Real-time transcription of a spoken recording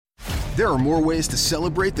There are more ways to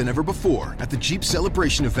celebrate than ever before at the Jeep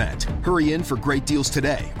Celebration event. Hurry in for great deals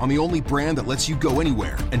today on the only brand that lets you go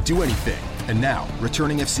anywhere and do anything. And now,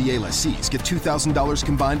 returning FCA lessees get $2,000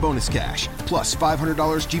 combined bonus cash, plus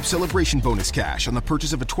 $500 Jeep Celebration bonus cash on the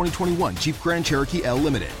purchase of a 2021 Jeep Grand Cherokee L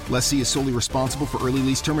Limited. Lessee is solely responsible for early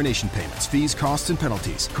lease termination payments, fees, costs, and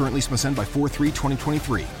penalties. Current lease must end by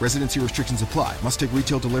 4/3/2023. Residency restrictions apply. Must take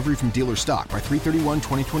retail delivery from dealer stock by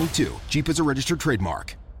 3/31/2022. Jeep is a registered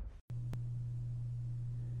trademark.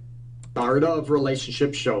 The Art of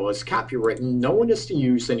Relationship show is copywritten. No one is to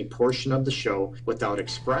use any portion of the show without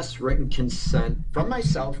express written consent from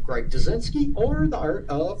myself, Greg Dazinski, or the Art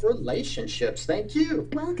of Relationships. Thank you.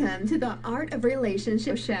 Welcome to the Art of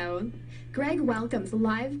Relationship show. Greg welcomes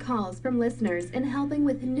live calls from listeners in helping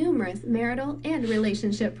with numerous marital and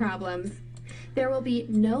relationship problems. There will be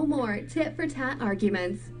no more tit-for-tat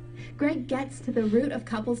arguments. Greg gets to the root of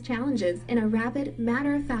couples' challenges in a rapid,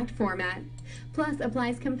 matter-of-fact format, plus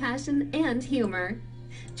applies compassion and humor.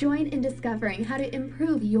 Join in discovering how to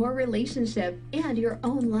improve your relationship and your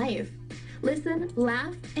own life. Listen,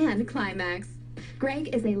 laugh, and climax. Greg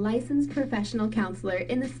is a licensed professional counselor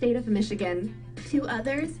in the state of Michigan. To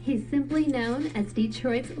others, he's simply known as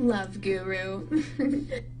Detroit's love guru.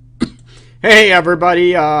 Hey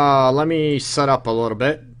everybody, let me set up a little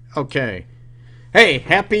bit. Okay. Hey,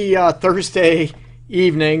 happy Thursday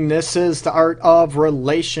evening. This is the Art of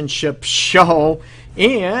Relationship show,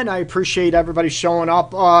 and I appreciate everybody showing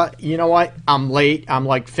up. You know what? I'm late. I'm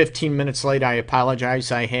like 15 minutes late. I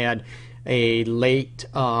apologize. I had a late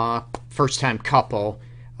first-time couple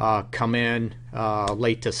come in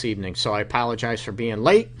late this evening, so I apologize for being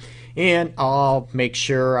late, and I'll make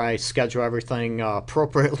sure I schedule everything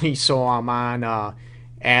appropriately so I'm on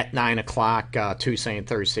at 9 o'clock Tuesday and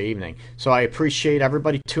Thursday evening. So I appreciate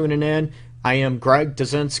everybody tuning in. I am Greg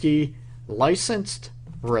Dazinski, licensed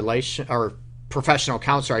professional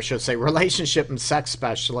counselor, I should say, relationship and sex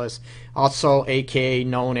specialist, also aka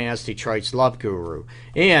known as Detroit's love guru.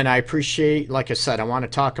 And I appreciate, like I said, I want to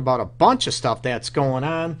talk about a bunch of stuff that's going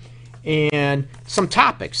on and some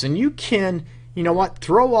topics. And you can, you know what,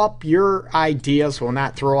 throw up your ideas, well,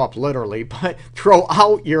 not throw up literally, but throw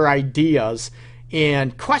out your ideas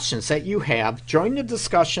and questions that you have. Join the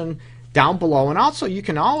discussion down below, and also you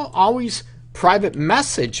can always private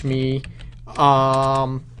message me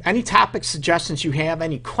any topic suggestions you have,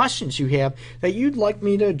 any questions you have that you'd like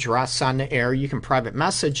me to address on the air. You can private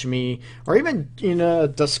message me, or even in a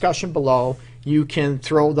discussion below, you can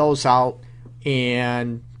throw those out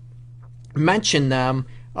and mention them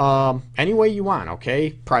any way you want.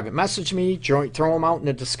 Okay, private message me, throw them out in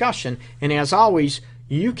the discussion, and as always,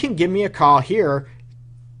 you can give me a call here.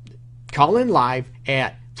 Call in live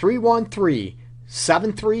at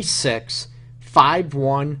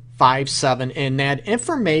 313-736-5157. And that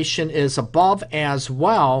information is above as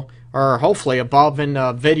well, or hopefully above in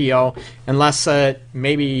the video, unless it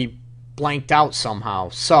maybe blanked out somehow.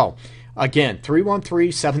 So, again,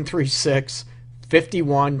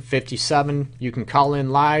 313-736-5157. You can call in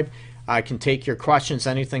live. I can take your questions,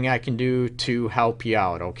 anything I can do to help you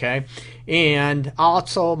out, okay? And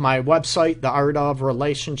also my website,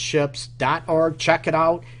 theartofrelationships.org. Check it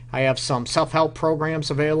out. I have some self-help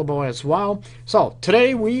programs available as well. So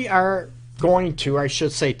today we are going to, I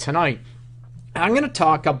should say tonight, I'm going to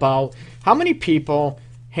talk about how many people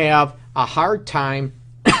have a hard time,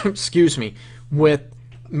 excuse me, with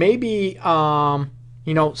maybe,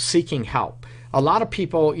 seeking help. A lot of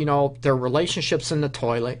people, their relationships in the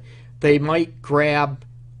toilet. They might grab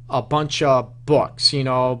a bunch of books,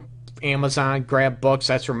 Amazon, grab books.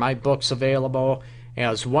 That's where my book's available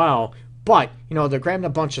as well. But, they're grabbing a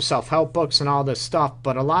bunch of self-help books and all this stuff.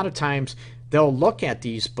 But a lot of times they'll look at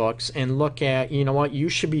these books and look at, you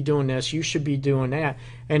should be doing this, you should be doing that.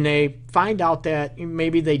 And they find out that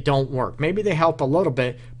maybe they don't work. Maybe they help a little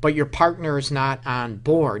bit, but your partner is not on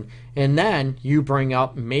board. And then you bring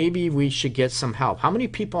up, maybe we should get some help. How many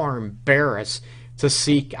people are embarrassed to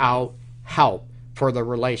seek out help for the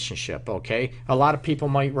relationship, okay? A lot of people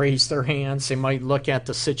might raise their hands. They might look at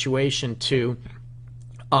the situation to,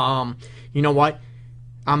 you know what?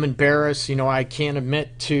 I'm embarrassed. I can't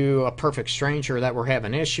admit to a perfect stranger that we're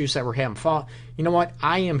having issues, that we're having fault. You know what?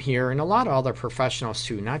 I am here, and a lot of other professionals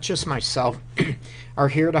too, not just myself, are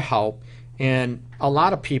here to help. And a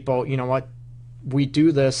lot of people, we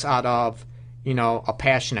do this out of a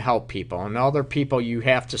passion to help people. And other people, you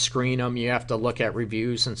have to screen them. You have to look at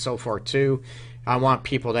reviews and so forth too. I want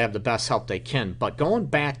people to have the best help they can. But going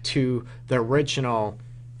back to the original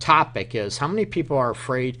topic is, how many people are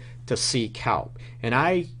afraid to seek help? And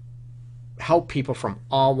I help people from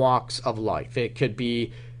all walks of life. It could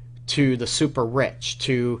be to the super rich,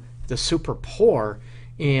 to the super poor,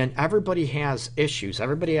 and everybody has issues,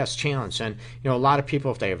 everybody has challenges. And a lot of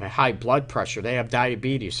people, if they have a high blood pressure, they have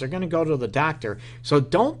diabetes, they're going to go to the doctor. So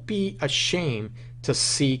don't be ashamed to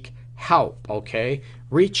seek help. Okay,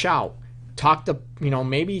 reach out, talk to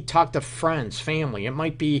maybe talk to friends, family. It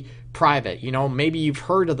might be private. Maybe you've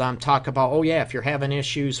heard of them talk about, oh yeah, if you're having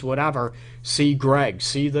issues, whatever, see Greg,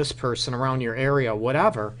 see this person around your area,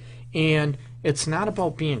 whatever. And it's not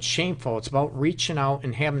about being shameful. It's about reaching out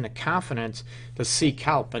and having the confidence to seek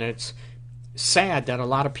help. And it's sad that a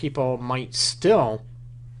lot of people might still,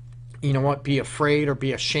 be afraid or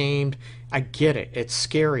be ashamed. I get it. It's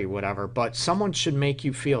scary, whatever. But someone should make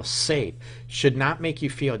you feel safe, should not make you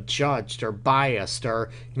feel judged or biased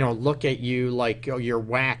or, look at you like, oh, you're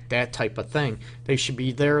whack, that type of thing. They should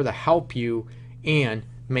be there to help you and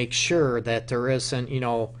make sure that there isn't,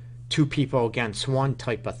 two people against one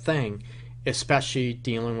type of thing, especially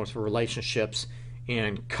dealing with relationships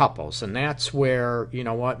and couples. And that's where,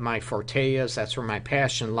 my forte is. That's where my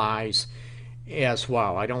passion lies as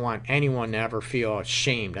well. I don't want anyone to ever feel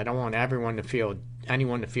ashamed. I don't want anyone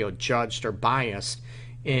to feel judged or biased.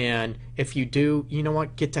 And if you do,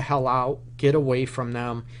 get the hell out, get away from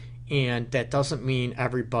them. And that doesn't mean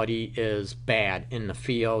everybody is bad in the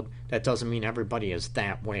field. That doesn't mean everybody is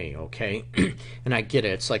that way, okay? And I get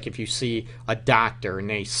it. It's like if you see a doctor and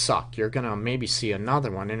they suck, you're going to maybe see another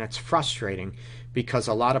one. And it's frustrating because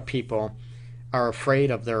a lot of people are afraid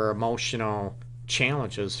of their emotional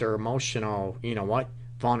challenges, their emotional,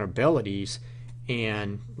 vulnerabilities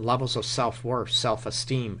and levels of self-worth,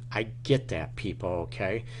 self-esteem. I get that, people,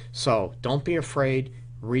 okay? So don't be afraid.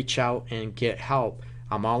 Reach out and get help.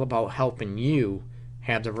 I'm all about helping you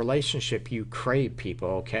have the relationship you crave, people,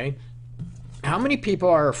 okay? How many people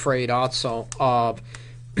are afraid also of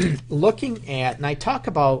looking at, and I talk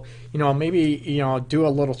about, maybe, do a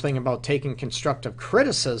little thing about taking constructive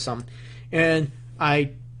criticism, and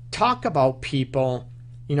I talk about people,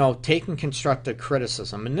 taking constructive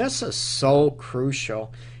criticism, and this is so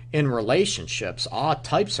crucial in relationships, all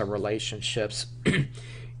types of relationships,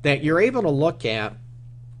 that you're able to look at,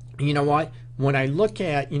 when I look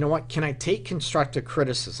at, can I take constructive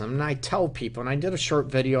criticism? And I tell people, and I did a short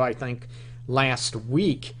video, I think, last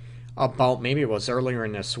week about, maybe it was earlier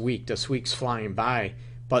in this week's flying by,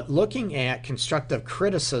 but looking at constructive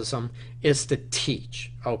criticism is to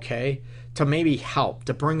teach, okay? To maybe help,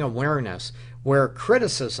 to bring awareness, where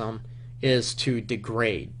criticism is to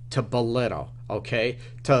degrade, to belittle, okay?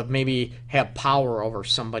 To maybe have power over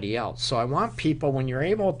somebody else. So I want people, when you're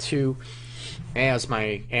able to, as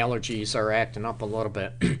my allergies are acting up a little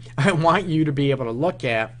bit, I want you to be able to look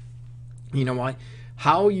at,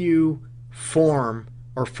 how you form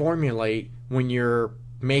or formulate when you're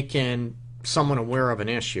making someone aware of an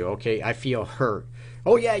issue. Okay, I feel hurt.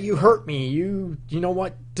 Oh yeah, you hurt me. You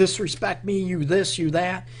disrespect me. You this, you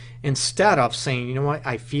that. Instead of saying,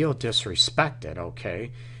 I feel disrespected.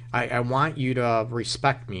 Okay, I want you to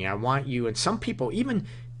respect me. I want you. And some people even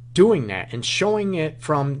doing that and showing it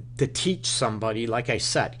to teach somebody. Like I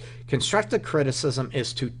said, constructive criticism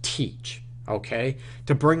is to teach, okay,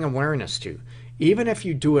 to bring awareness to. Even if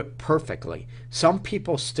you do it perfectly, some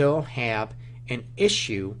people still have an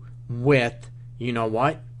issue with, I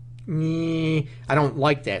don't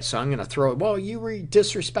like that, so I'm going to throw it. Well, you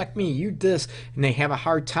disrespect me, you this, and they have a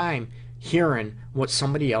hard time hearing what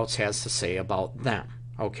somebody else has to say about them.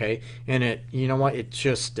 Okay, and it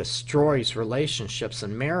just destroys relationships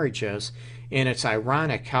and marriages. And it's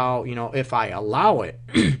ironic how, if I allow it,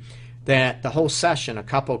 that the whole session, a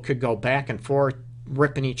couple could go back and forth,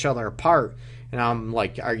 ripping each other apart. And I'm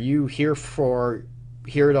like, are you here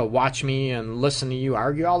to watch me and listen to you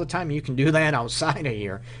argue all the time? You can do that outside of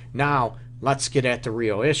here. Now, let's get at the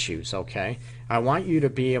real issues, okay? I want you to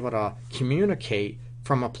be able to communicate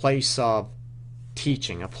from a place of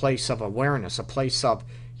teaching, a place of awareness, a place of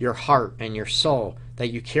your heart and your soul, that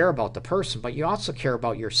you care about the person, but you also care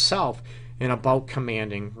about yourself and about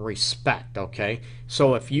commanding respect, okay?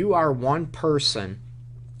 So if you are one person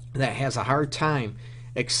that has a hard time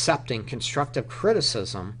accepting constructive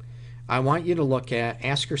criticism, I want you to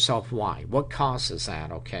ask yourself why. What causes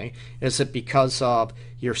that, okay? Is it because of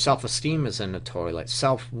your self-esteem is in the toilet,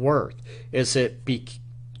 self-worth? Is it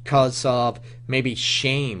because of maybe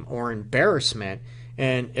shame or embarrassment?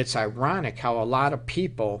 And it's ironic how a lot of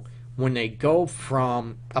people, when they go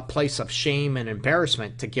from a place of shame and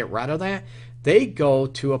embarrassment to get rid of that, they go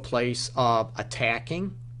to a place of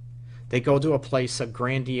attacking. They go to a place of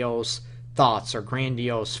grandiose thoughts or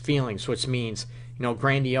grandiose feelings, which means,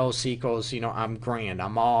 grandiose equals, I'm grand,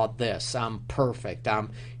 I'm all this, I'm perfect, I'm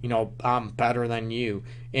better than you.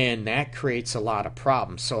 And that creates a lot of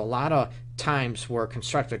problems. So a lot of times where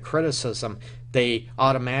constructive criticism, they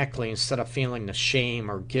automatically, instead of feeling the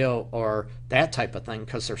shame or guilt or that type of thing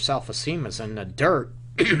because their self-esteem is in the dirt,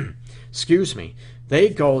 excuse me, they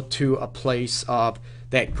go to a place of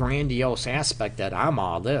that grandiose aspect that I'm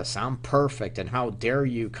all this, I'm perfect, and how dare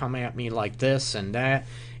you come at me like this and that.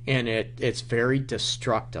 And it's very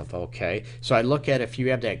destructive, okay? So I look at if you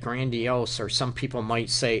have that grandiose, or some people might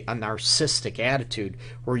say a narcissistic attitude,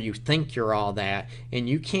 where you think you're all that, and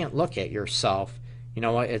you can't look at yourself. You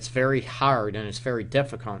know what? It's very hard and it's very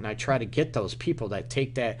difficult. And I try to get those people that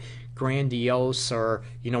take that grandiose, or,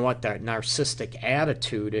 you know what, that narcissistic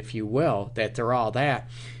attitude, if you will, that they're all that,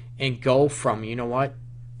 and go from, you know what,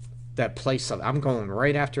 that place of, I'm going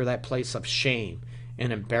right after that place of shame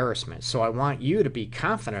and embarrassment. So I want you to be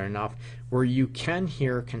confident enough where you can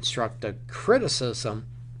hear constructive criticism,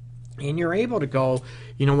 and you're able to go,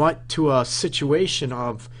 you know what, to a situation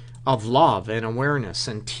of love and awareness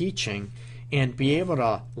and teaching, and be able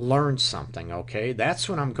to learn something, okay? That's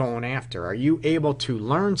what I'm going after. Are you able to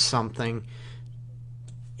learn something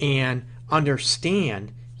and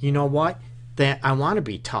understand, you know what, that I want to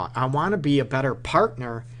be taught. I want to be a better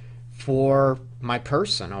partner for my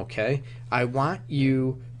person, okay? I want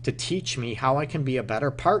you to teach me how I can be a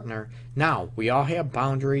better partner. Now, we all have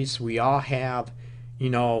boundaries. We all have, you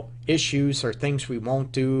know, issues or things we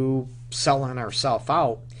won't do, selling ourselves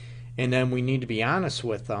out. And then we need to be honest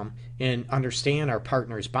with them and understand our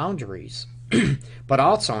partner's boundaries. But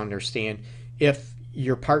also understand if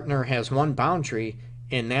your partner has one boundary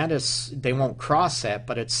and that is, they won't cross that,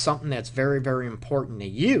 but it's something that's very, very important to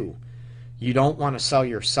you. You don't want to sell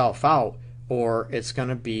yourself out, or it's going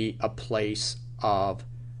to be a place of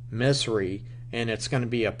misery, and it's going to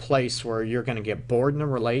be a place where you're going to get bored in a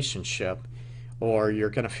relationship, or you're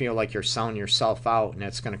going to feel like you're selling yourself out, and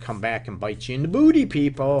it's going to come back and bite you in the booty,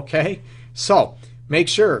 people, okay? So make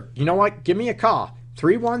sure, you know what, give me a call,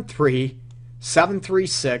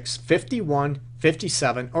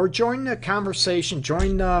 313-736-5157, or join the conversation,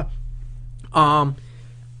 join the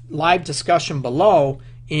live discussion below.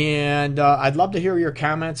 And I'd love to hear your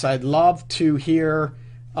comments. I'd love to hear,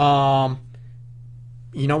 you know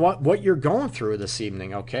what you're going through this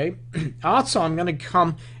evening, okay? Also, I'm going to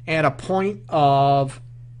come at a point of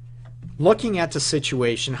looking at the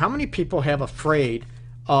situation. How many people have afraid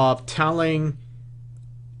of telling,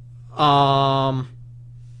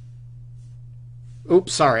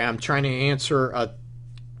 oops, sorry, I'm trying to answer a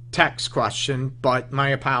text question, but my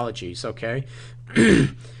apologies, okay?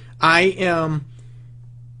 I am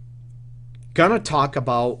gonna talk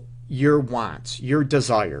about your wants, your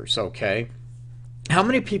desires, okay? How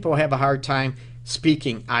many people have a hard time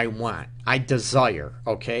speaking I want, I desire,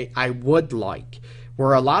 okay? I would like.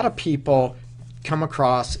 Where a lot of people come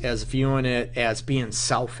across as viewing it as being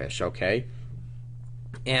selfish, okay?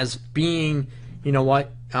 As being, you know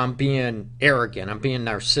what, I'm being arrogant, I'm being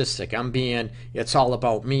narcissistic, I'm being, it's all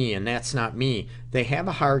about me and that's not me. They have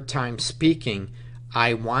a hard time speaking,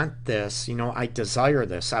 I want this, you know, I desire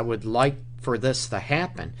this, I would like for this to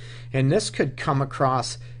happen. And this could come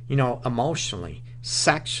across, you know, emotionally,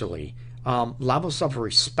 sexually, levels of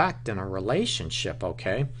respect in a relationship,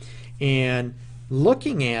 okay? And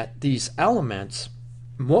looking at these elements,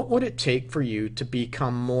 what would it take for you to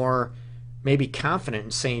become more maybe confident in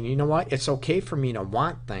saying, you know what, it's okay for me to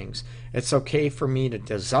want things, it's okay for me to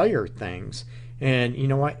desire things, and you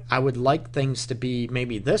know what, I would like things to be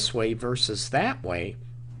maybe this way versus that way.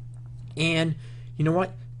 And you know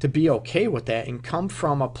what, to be okay with that and come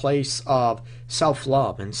from a place of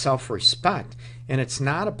self-love and self-respect. And it's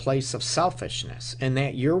not a place of selfishness, and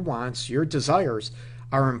that your wants, your desires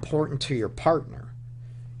are important to your partner.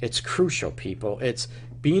 It's crucial, people. It's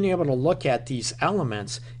being able to look at these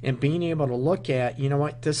elements and being able to look at, you know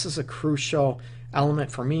what, this is a crucial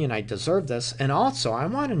element for me and I deserve this. And also, I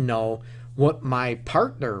want to know what my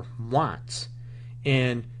partner wants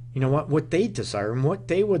and, you know what they desire and what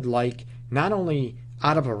they would like, not only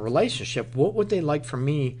out of a relationship, what would they like for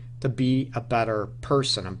me to be a better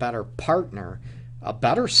person, a better partner, a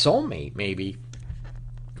better soulmate, maybe,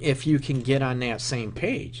 if you can get on that same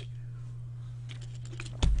page.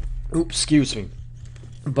 Oops, excuse me.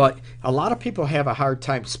 But a lot of people have a hard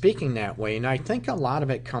time speaking that way, and I think a lot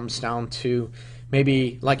of it comes down to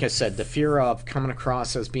maybe, like I said, the fear of coming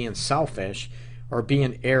across as being selfish or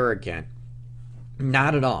being arrogant.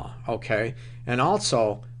 Not at all, okay? And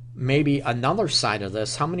also, maybe another side of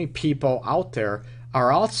this, how many people out there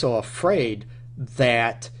are also afraid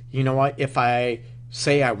that, you know what, if I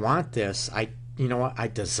say I want this, you know what, I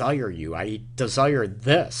desire you, I desire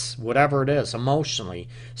this, whatever it is, emotionally,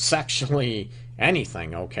 sexually,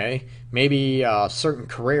 anything, okay? Maybe a certain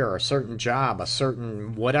career, a certain job, a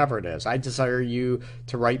certain whatever it is. I desire you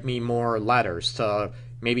to write me more letters, to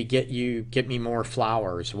maybe get me more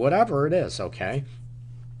flowers, whatever it is, okay?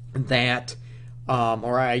 That,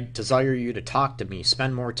 or I desire you to talk to me,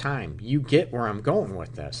 spend more time. You get where I'm going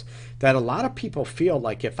with this. That a lot of people feel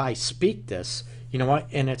like if I speak this, you know what,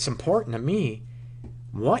 and it's important to me,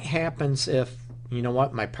 what happens if, you know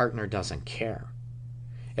what, my partner doesn't care?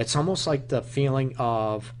 It's almost like the feeling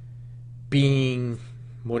of being,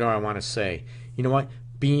 what do I want to say? You know what?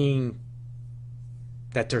 Being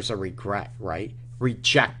that there's a regret, right?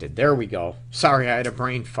 Rejected. There we go. Sorry, I had a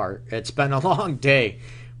brain fart. It's been a long day.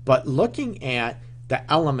 But looking at the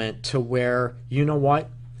element to where, you know what?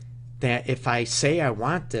 That if I say I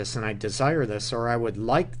want this and I desire this, or I would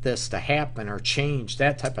like this to happen or change,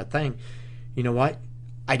 that type of thing, you know what?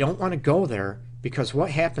 I don't want to go there. Because what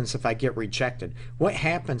happens if I get rejected? What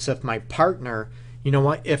happens if my partner, you know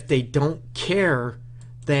what, if they don't care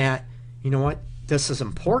that, you know what, this is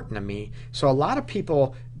important to me? So a lot of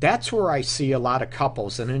people, that's where I see a lot of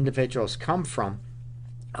couples and individuals come from.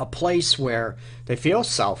 A place where they feel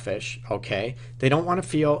selfish, okay? They don't want to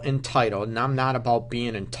feel entitled. And I'm not about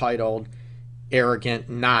being entitled, arrogant,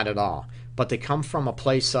 not at all. But they come from a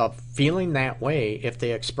place of feeling that way if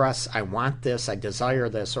they express, I want this, I desire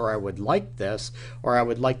this, or I would like this, or I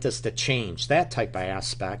would like this to change, that type of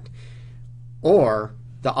aspect. Or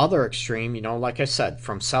the other extreme, you know, like I said,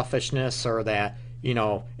 from selfishness or that, you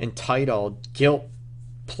know, entitled guilt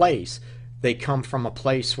place, they come from a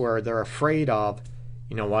place where they're afraid of,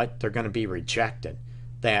 you know what, they're going to be rejected.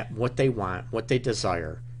 That what they want, what they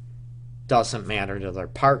desire, doesn't matter to their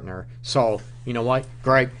partner. So, you know what,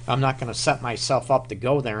 Greg, I'm not going to set myself up to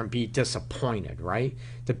go there and be disappointed, right?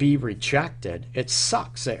 To be rejected, it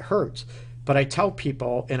sucks, it hurts. But I tell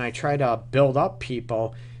people, and I try to build up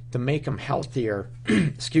people to make them healthier,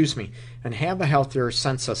 excuse me, and have a healthier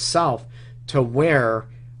sense of self to where,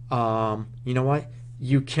 you know what,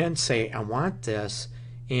 you can say, I want this,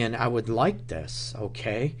 and I would like this,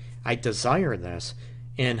 okay? I desire this.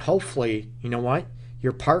 And hopefully, you know what,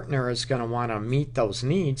 your partner is going to want to meet those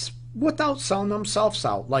needs without selling themselves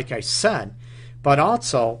out, like I said. But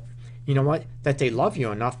also, you know what, that they love you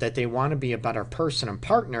enough that they want to be a better person and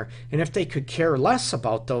partner. And if they could care less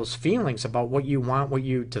about those feelings, about what you want, what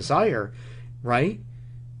you desire, right,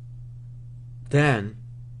 then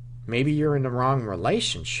maybe you're in the wrong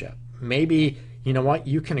relationship. Maybe, you know what,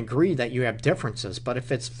 you can agree that you have differences. But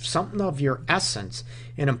if it's something of your essence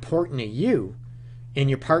and important to you, and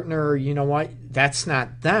your partner, you know what, that's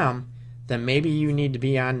not them, then maybe you need to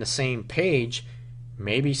be on the same page.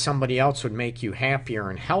 Maybe somebody else would make you happier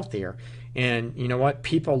and healthier. And you know what,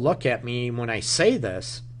 people look at me when I say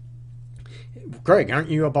this, Greg, aren't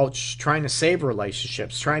you about trying to save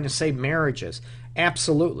relationships, trying to save marriages?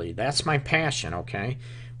 Absolutely, that's my passion, okay?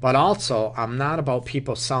 But also, I'm not about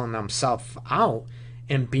people selling themselves out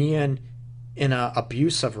and being in an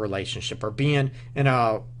abusive relationship or being in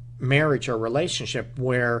a marriage or relationship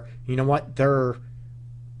where, you know what, their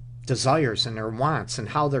desires and their wants and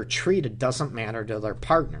how they're treated doesn't matter to their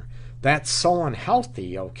partner. That's so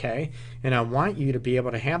unhealthy, okay? And I want you to be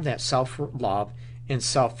able to have that self-love and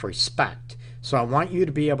self-respect. So I want you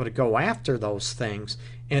to be able to go after those things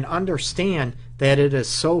and understand that it is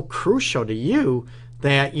so crucial to you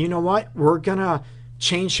that, you know what, we're going to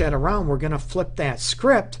change that around. We're going to flip that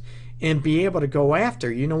script and be able to go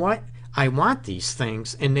after, you know what, I want these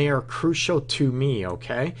things and they are crucial to me,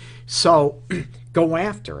 okay? So go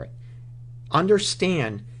after it.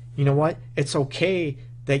 Understand, you know what, it's okay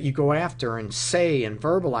that you go after and say and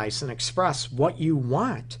verbalize and express what you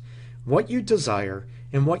want, what you desire,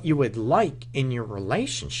 and what you would like in your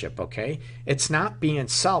relationship, okay? It's not being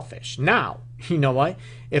selfish. Now, you know what?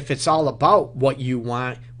 If it's all about what you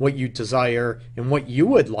want, what you desire, and what you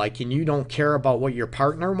would like, and you don't care about what your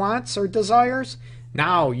partner wants or desires,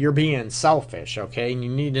 now you're being selfish, okay? And you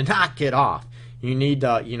need to knock it off. You need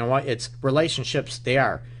to, you know what? It's relationships,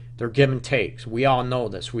 they're give and takes. We all know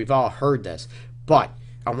this. We've all heard this. But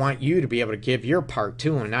I want you to be able to give your part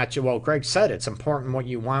too, and not just, well, Greg said it's important what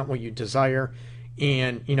you want, what you desire,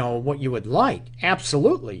 and, you know, what you would like.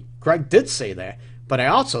 Absolutely. Greg did say that. But I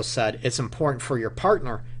also said it's important for your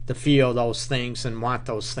partner to feel those things and want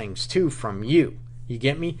those things too from you. You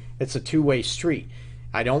get me? It's a two-way street.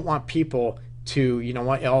 I don't want people to, you know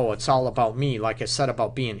what, oh, it's all about me, like I said,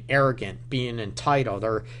 about being arrogant, being entitled,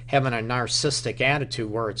 or having a narcissistic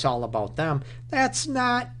attitude where it's all about them. That's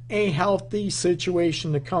not a healthy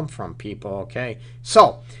situation to come from, people, okay?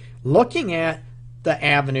 So, looking at the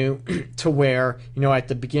avenue to where, you know, at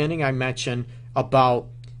the beginning I mentioned about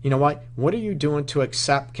you know what are you doing to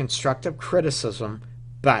accept constructive criticism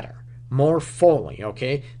better, more fully,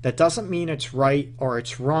 okay? That doesn't mean it's right or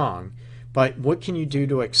it's wrong, but what can you do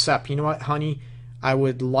to accept, you know what, honey, I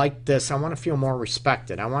would like this. I want to feel more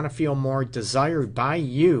respected. I want to feel more desired by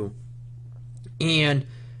you. And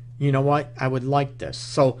you know what? I would like this.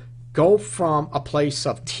 So go from a place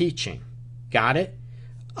of teaching, got it?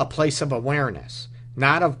 A place of awareness,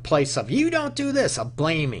 not a place of you don't do this, of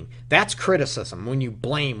blaming. That's criticism. When you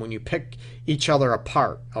blame, when you pick each other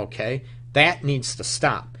apart, okay? That needs to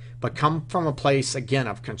stop. But come from a place, again,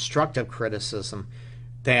 of constructive criticism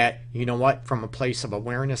that, you know what, from a place of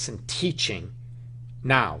awareness and teaching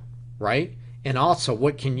now, right? And also,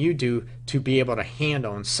 what can you do to be able to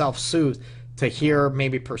handle and self-soothe, to hear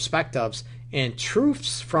maybe perspectives and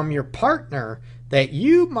truths from your partner that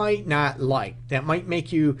you might not like, that might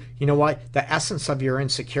make you, you know what, the essence of your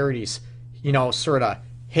insecurities, you know, sort of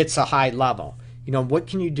hits a high level. You know, what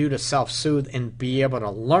can you do to self-soothe and be able to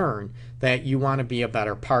learn that you want to be a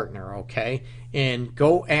better partner, okay? And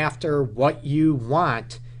go after what you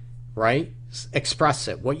want, right? Express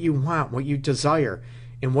it, what you want, what you desire,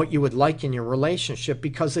 and what you would like in your relationship.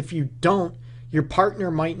 Because if you don't, your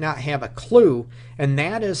partner might not have a clue, and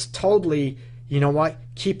that is totally, you know what,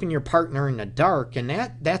 keeping your partner in the dark, and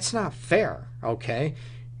that's not fair, okay?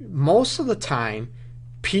 Most of the time,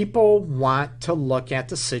 people want to look at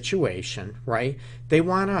the situation, right? They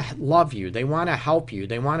want to love you. They want to help you.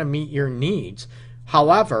 They want to meet your needs.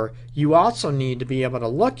 However, you also need to be able to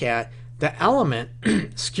look at the element,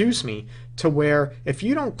 excuse me, to where if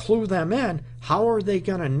you don't clue them in, how are they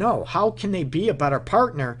going to know? How can they be a better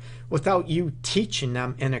partner without you teaching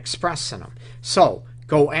them and expressing them? So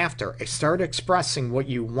go after, start expressing what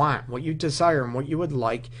you want, what you desire, and what you would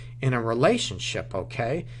like in a relationship,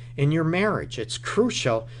 okay? In your marriage, it's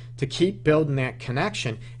crucial to keep building that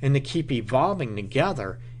connection and to keep evolving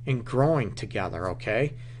together and growing together,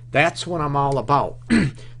 okay? That's what I'm all about.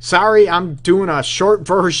 Sorry, I'm doing a short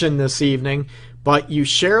version this evening, but you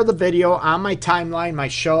share the video on my timeline, my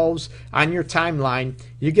shows, on your timeline,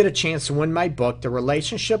 you get a chance to win my book, The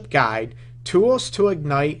Relationship Guide, Tools to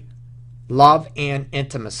Ignite Love and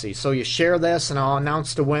Intimacy. So you share this, and I'll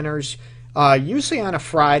announce the winners usually on a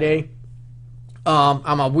Friday.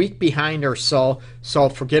 I'm a week behind or so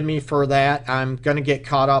forgive me for that. I'm going to get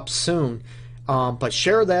caught up soon. But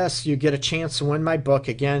share this, you get a chance to win my book.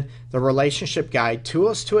 Again, The Relationship Guide,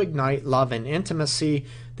 Tools to Ignite Love and Intimacy.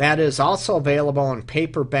 That is also available in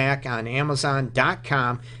paperback on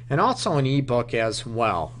Amazon.com and also an ebook as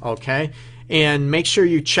well, okay? And make sure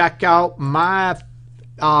you check out my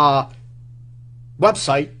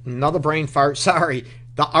website, another brain fart, sorry,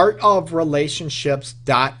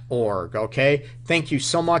 theartofrelationships.org, okay? Thank you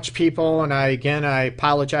so much, people, and I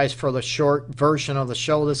apologize for the short version of the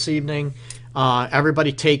show this evening.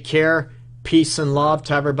 Everybody take care. Peace and love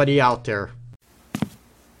to everybody out there.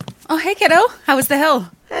 Oh, hey, kiddo. How was the hill?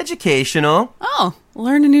 Educational. Oh,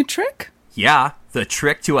 learn a new trick? Yeah, the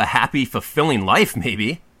trick to a happy, fulfilling life,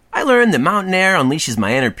 maybe. I learned that mountain air unleashes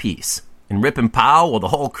my inner peace. And Rip and Pow, well, the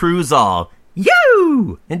whole crew's all,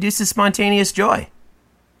 yoo! Induces spontaneous joy.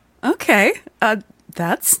 Okay,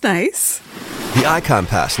 that's nice. The Icon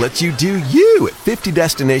Pass lets you do you at 50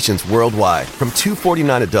 destinations worldwide from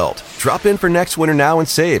 $249 adult. Drop in for next winter now and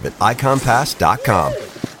save at iconpass.com.